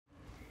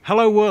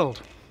Hello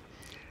world,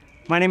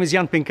 my name is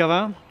Jan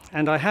Pinkava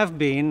and I have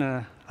been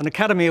an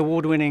Academy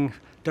Award-winning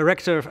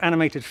director of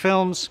animated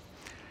films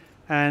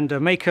and a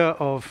maker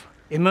of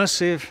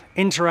immersive,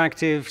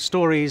 interactive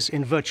stories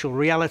in virtual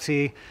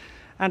reality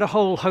and a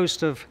whole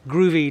host of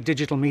groovy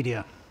digital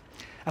media.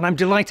 And I'm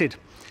delighted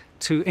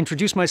to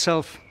introduce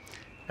myself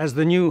as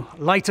the new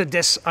Leiter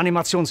des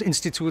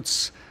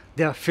Animationsinstituts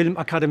der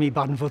Filmacademy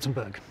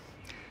Baden-Württemberg.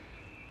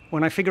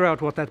 When I figure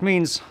out what that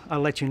means, I'll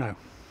let you know.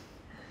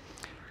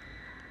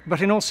 But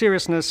in all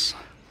seriousness,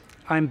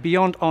 I'm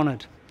beyond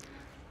honored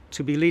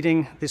to be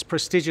leading this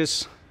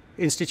prestigious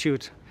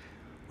institute,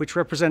 which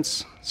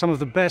represents some of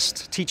the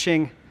best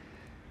teaching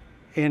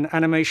in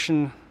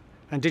animation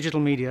and digital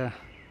media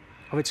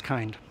of its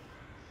kind.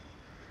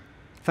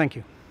 Thank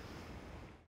you.